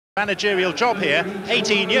Managerial job here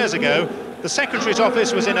 18 years ago. The secretary's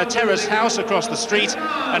office was in a terrace house across the street,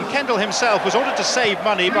 and Kendall himself was ordered to save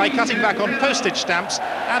money by cutting back on postage stamps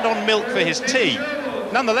and on milk for his tea.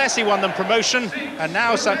 Nonetheless, he won them promotion, and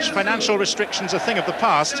now such financial restrictions are a thing of the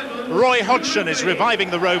past. Roy Hodgson is reviving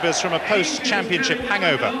the Rovers from a post-championship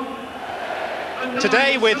hangover.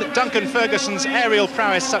 Today, with Duncan Ferguson's aerial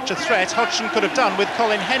prowess such a threat, Hodgson could have done with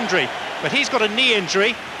Colin Hendry, but he's got a knee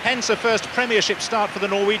injury, hence a first Premiership start for the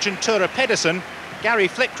Norwegian Ture Pedersen. Gary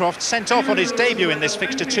Flitcroft, sent off on his debut in this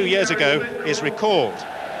fixture 2 years ago, is recalled.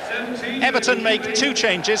 Everton make two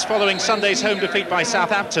changes following Sunday's home defeat by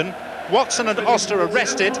Southampton. Watson and Oster are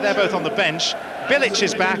rested, they're both on the bench. Bilic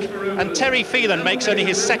is back, and Terry Phelan makes only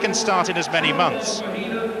his second start in as many months.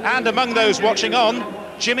 And among those watching on,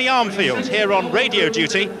 Jimmy Armfield, here on radio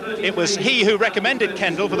duty. It was he who recommended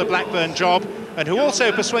Kendall for the Blackburn job, and who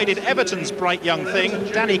also persuaded Everton's bright young thing,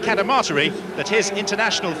 Danny Cadamarteri, that his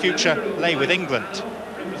international future lay with England.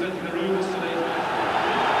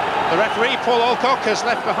 The referee, Paul Alcock, has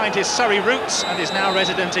left behind his Surrey roots and is now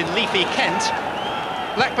resident in leafy Kent.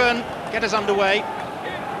 Blackburn get us underway.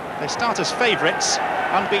 They start as favourites,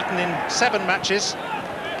 unbeaten in 7 matches.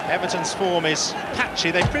 Everton's form is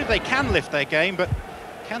patchy. They prove they can lift their game, but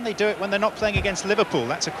can they do it when they're not playing against Liverpool?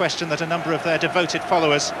 That's a question that a number of their devoted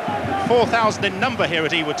followers, 4,000 in number here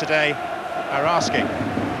at Ewood today, are asking.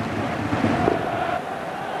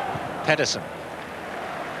 Pedersen.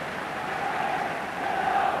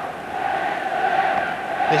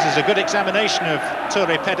 This is a good examination of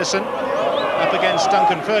Ture Pedersen up against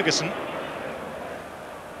Duncan Ferguson.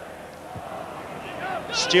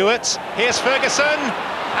 Stewart, here's Ferguson,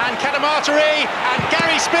 and Cadamarteri, and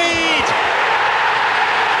Gary Speed!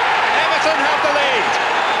 Everton have the lead.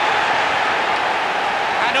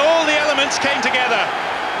 And all the elements came together.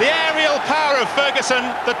 The aerial power of Ferguson,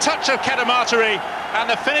 the touch of Cadamarteri, and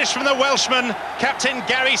the finish from the Welshman, Captain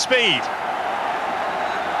Gary Speed.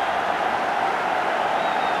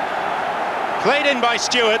 Played in by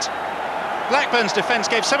Stewart. Blackburn's defence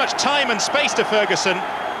gave so much time and space to Ferguson,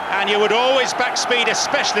 and you would always back Speed,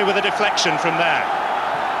 especially with a deflection from there.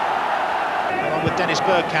 Along with Dennis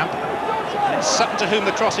Bergkamp. And it's Sutton to whom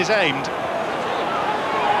the cross is aimed.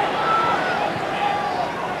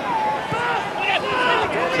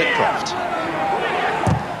 Flitcroft.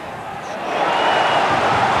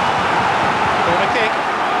 Corner kick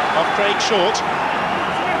off Craig Short.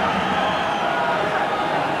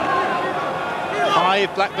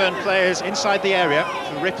 5 Blackburn players inside the area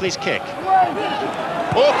for Ripley's kick.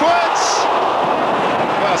 Awkward!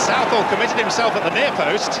 Well, Southall committed himself at the near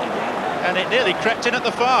post, and it nearly crept in at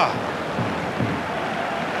the far.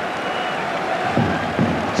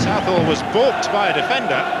 Southall was balked by a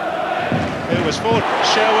defender who was forward.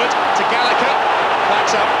 Sherwood to Gallagher,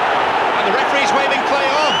 flags up, and the referee's waving play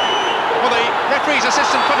on. Well, the referee's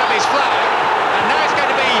assistant put up his flag, and now it's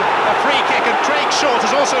going to be a free kick, and Craig Short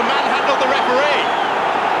has also manhandled the referee.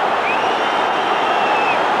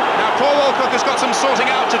 Now Paul Alcock has got some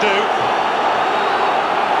sorting out to do,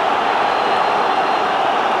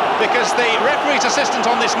 because the referee's assistant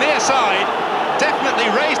on this near side definitely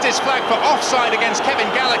raised his flag for offside against Kevin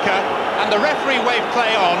Gallagher, and the referee waved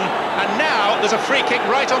play on, and now there's a free kick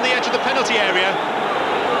right on the edge of the penalty area.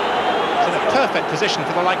 It's in a perfect position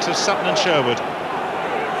for the likes of Sutton and Sherwood.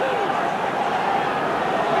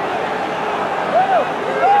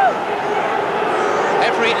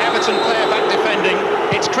 Every Everton player back defending.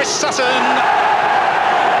 It's Chris Sutton.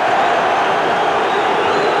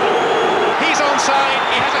 He's onside,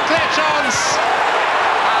 he has a clear chance.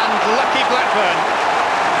 Lucky Blackburn.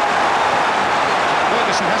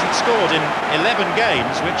 Ferguson hasn't scored in 11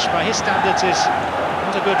 games, which by his standards is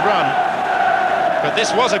not a good run. But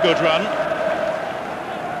this was a good run.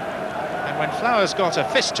 And when Flowers got a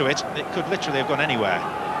fist to it, it could literally have gone anywhere.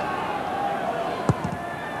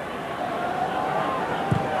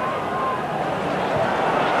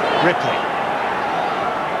 Ripley.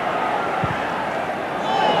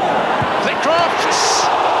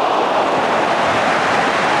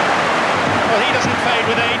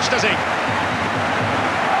 With age, does he?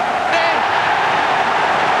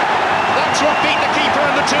 That's what beat the keeper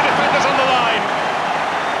and the 2 defenders on the line.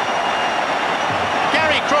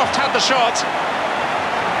 Gary Croft had the shot.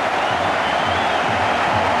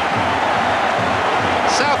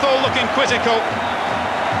 Southall looking quizzical.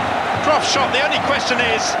 Croft shot, the only question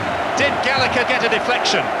is, did Gallagher get a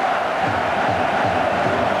deflection?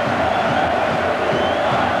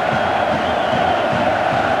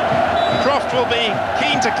 Will be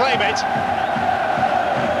keen to claim it,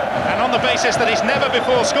 and on the basis that he's never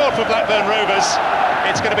before scored for Blackburn Rovers,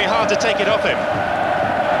 it's going to be hard to take it off him.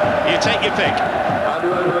 You take your pick.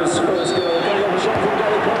 Rovers' first goal, going on the shot from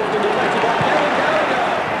Gary Croft and deflected by Aaron Gallagher.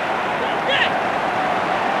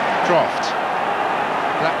 Croft.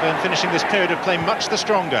 Blackburn finishing this period of play much the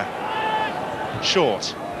stronger.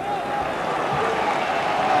 Short.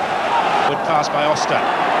 Good pass by Oster.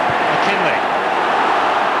 McKinley.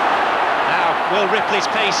 Now, will Ripley's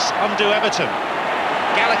pace undo Everton?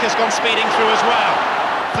 Gallagher's gone speeding through as well.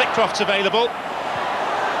 Flitcroft's available.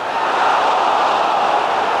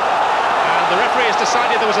 And the referee has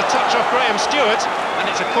decided there was a touch off Graham Stewart, and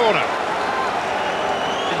it's a corner.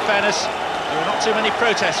 In fairness, there were not too many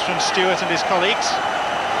protests from Stewart and his colleagues.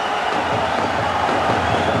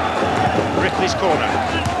 Ripley's corner.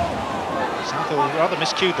 Southall rather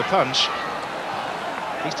miscued the punch.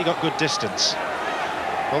 At least he got good distance.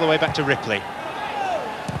 All the way back to Ripley.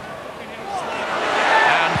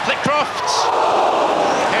 And Flitcroft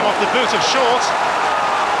came off the boot of Short.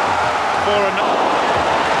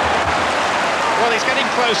 Well, he's getting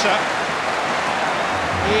closer.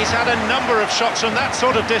 He's had a number of shots from that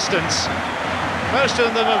sort of distance. Most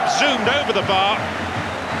of them have zoomed over the bar.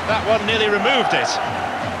 That one nearly removed it.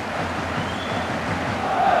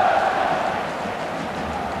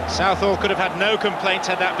 Southall could have had no complaints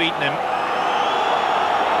had that beaten him.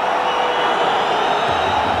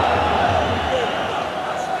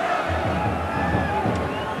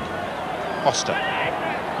 Oster.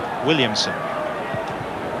 Williamson.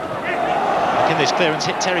 McKinley's clearance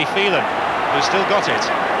hit Terry Phelan, who's still got it.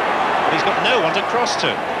 But he's got no one to cross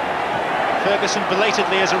to. Ferguson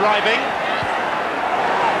belatedly is arriving.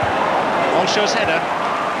 Walshaw's header.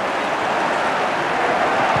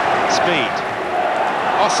 Speed.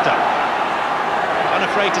 Oster,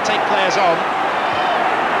 unafraid to take players on.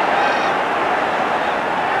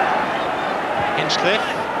 Hinchcliffe,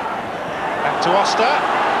 back to Oster.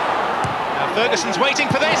 Now Ferguson's waiting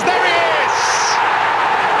for this, there he is!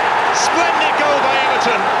 Splendid goal by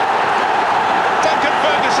Everton. Duncan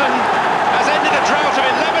Ferguson has ended a drought of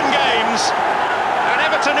 11 games, and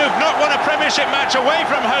Everton, who've not won a Premiership match away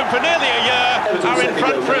from home for nearly a year, are in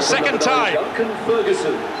front for a second time. Duncan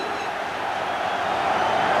Ferguson.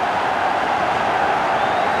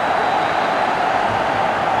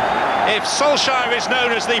 If Solskjaer is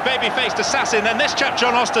known as the baby-faced assassin, then this chap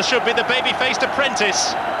John Oster should be the baby-faced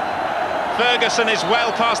apprentice. Ferguson is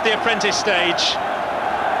well past the apprentice stage.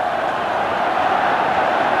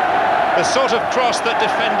 The sort of cross that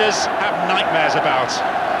defenders have nightmares about.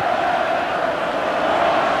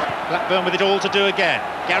 Blackburn with it all to do again.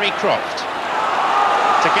 Gary Croft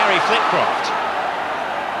to Gary Flitcroft.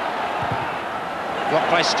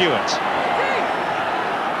 Blocked by Stewart.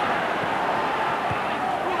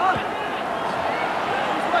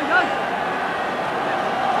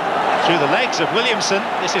 Through the legs of Williamson,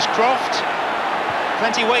 this is Croft.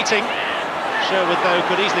 Plenty waiting. Sherwood, though,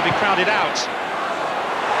 could easily be crowded out.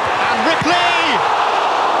 And Ripley!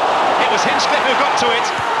 It was Hinchcliffe who got to it.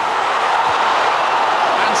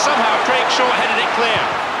 And somehow Craig Short headed it clear.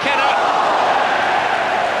 Kenner.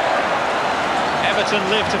 Everton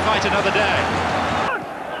live to fight another day.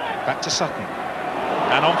 Back to Sutton.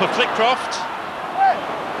 And on for Flitcroft.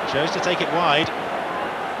 Chose to take it wide.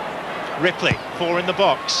 Ripley, 4 in the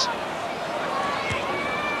box.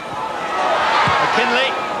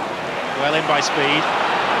 McKinley, well in by speed,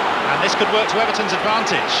 and this could work to Everton's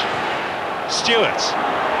advantage. Stewart,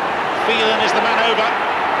 Phelan is the man over.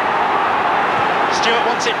 Stewart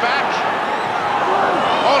wants it back.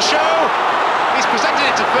 Walshaw, he's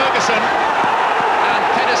presented it to Ferguson, and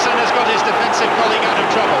Pedersen has got his defensive colleague out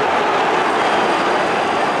of trouble.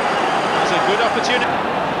 It's a good opportunity.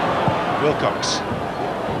 Wilcox.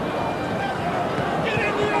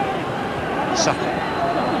 Sutton.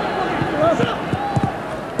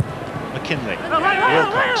 McKinley.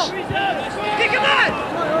 Wilcox.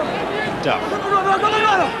 Duff.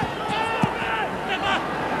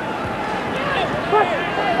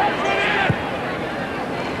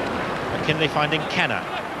 McKinley finding Kenner.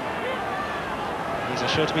 These are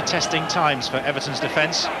sure to be testing times for Everton's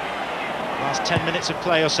defence. Last 10 minutes of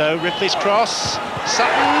play or so. Ripley's cross.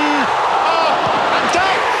 Sutton. Oh, and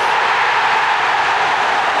Duff.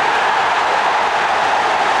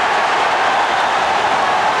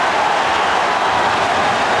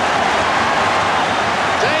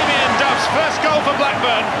 First goal for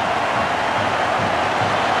Blackburn.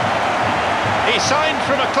 He signed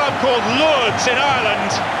from a club called Lourdes in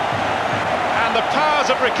Ireland, and the powers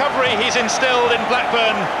of recovery he's instilled in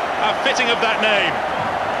Blackburn are fitting of that name.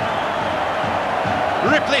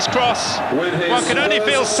 Ripley's cross. One can only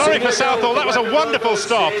feel sorry for Southall. That was a wonderful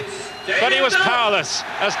stop, but he was powerless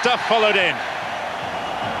as Duff followed in.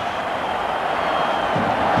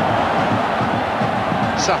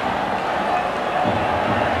 Sutton.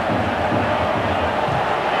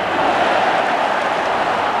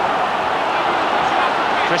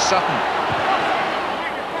 Sutton.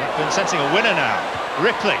 Blackburn sensing a winner now.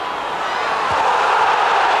 Ripley.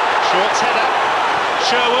 Short's header.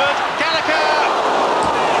 Sherwood. Gallagher!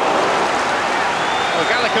 Well,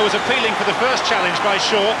 Gallagher was appealing for the first challenge by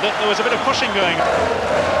Short, that there was a bit of pushing going on.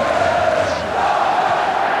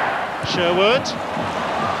 Sherwood.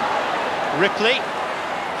 Ripley.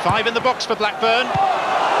 5 in the box for Blackburn.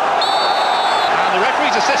 And the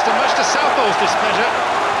referee's assistant, much to Southall's displeasure,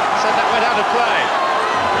 said that went out of play.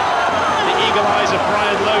 The eagle eyes of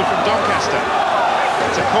Brian Lowe from Doncaster.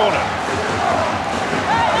 It's a corner,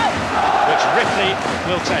 which Ripley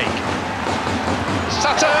will take.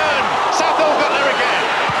 Sutton! Southall got there again.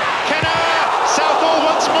 Kenner! Southall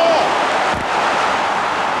once more.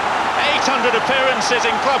 800 appearances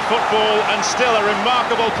in club football and still a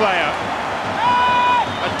remarkable player.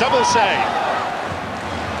 A double save.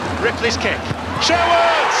 Ripley's kick.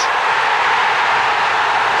 Sherwood!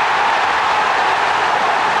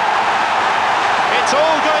 It's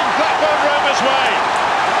all going Blackburn Rovers' way.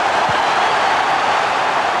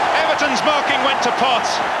 Everton's marking went to pot,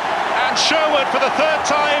 and Sherwood, for the third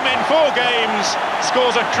time in 4 games,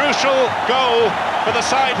 scores a crucial goal for the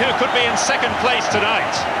side who could be in second place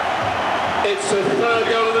tonight. It's the 3rd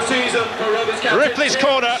goal of the season for Rovers captain. Ripley's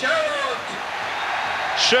corner.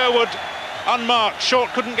 Sherwood unmarked. Short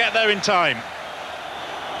couldn't get there in time.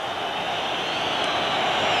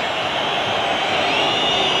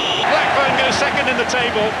 Blackburn go second in the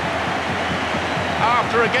table.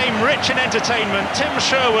 After a game rich in entertainment, Tim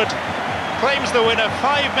Sherwood claims the winner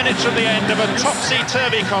 5 minutes from the end of a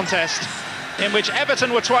topsy-turvy contest in which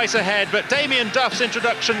Everton were twice ahead, but Damien Duff's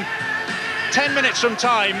introduction 10 minutes from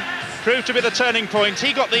time proved to be the turning point.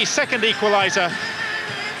 He got the second equaliser,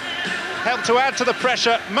 helped to add to the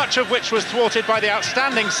pressure, much of which was thwarted by the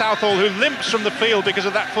outstanding Southall, who limps from the field because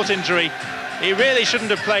of that foot injury. He really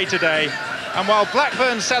shouldn't have played today. And while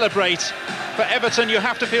Blackburn celebrate, for Everton you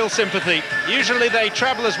have to feel sympathy. Usually they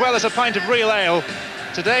travel as well as a pint of real ale.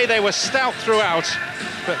 Today they were stout throughout,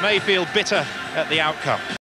 but may feel bitter at the outcome.